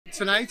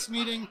Tonight's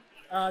meeting,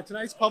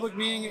 tonight's public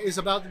meeting is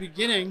about the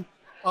beginning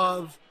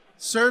of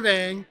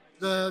surveying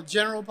the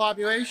general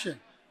population.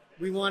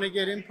 We want to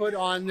get input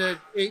on the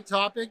 8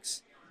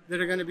 topics that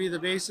are going to be the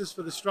basis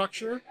for the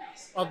structure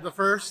of the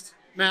first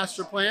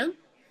master plan.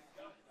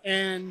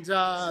 And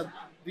the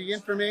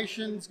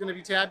information is going to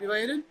be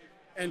tabulated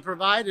and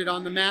provided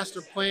on the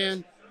master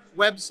plan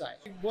website.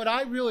 What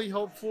I really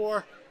hope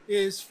for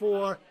is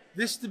for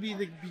this to be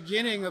the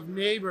beginning of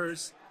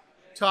neighbors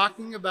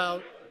talking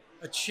about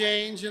a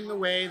change in the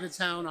way the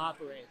town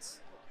operates.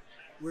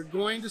 We're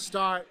going to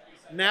start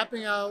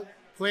mapping out,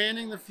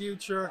 planning the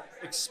future,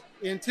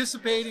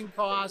 anticipating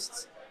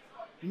costs,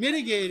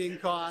 mitigating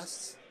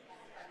costs,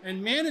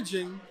 and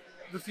managing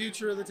the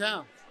future of the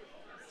town,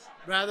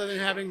 rather than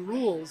having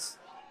rules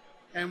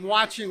and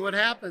watching what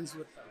happens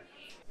with them.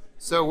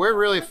 So we're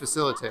really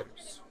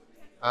facilitators.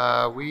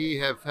 We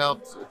have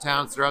helped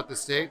towns throughout the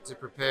state to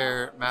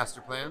prepare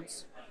master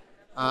plans,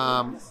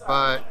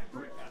 but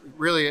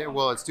really,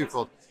 well, it's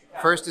twofold.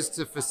 First is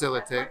to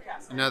facilitate.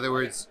 In other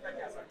words,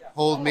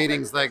 hold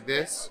meetings like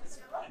this,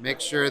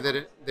 make sure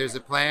that there's a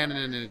plan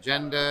and an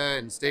agenda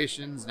and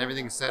stations and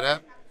everything is set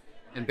up,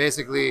 and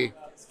basically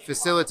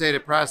facilitate a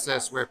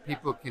process where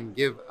people can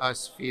give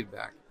us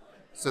feedback.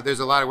 So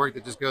there's a lot of work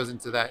that just goes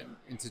into that,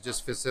 into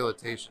just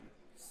facilitation.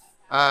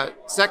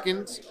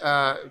 Second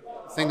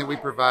thing that we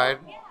provide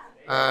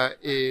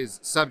is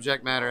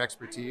subject matter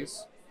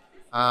expertise.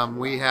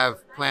 We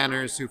have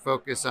planners who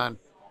focus on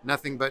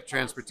nothing but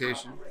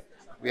transportation.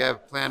 We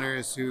have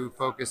planners who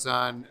focus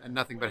on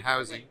nothing but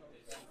housing.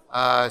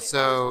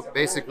 So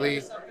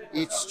basically,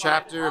 each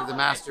chapter of the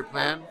master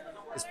plan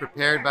is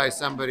prepared by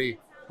somebody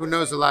who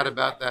knows a lot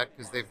about that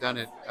because they've done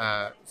it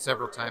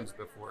several times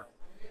before.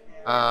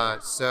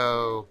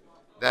 So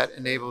that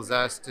enables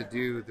us to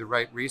do the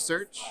right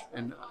research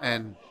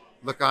and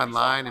look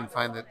online and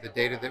find the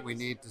data that we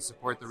need to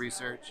support the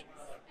research,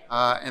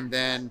 and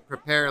then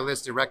prepare a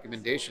list of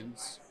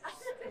recommendations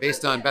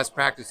based on best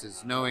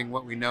practices, knowing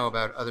what we know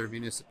about other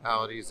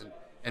municipalities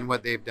and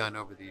what they've done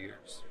over the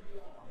years.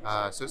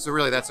 So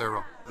really that's our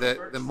role.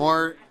 The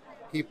more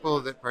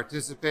people that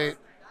participate,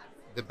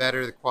 the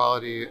better the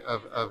quality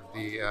of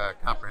the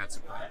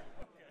comprehensive plan.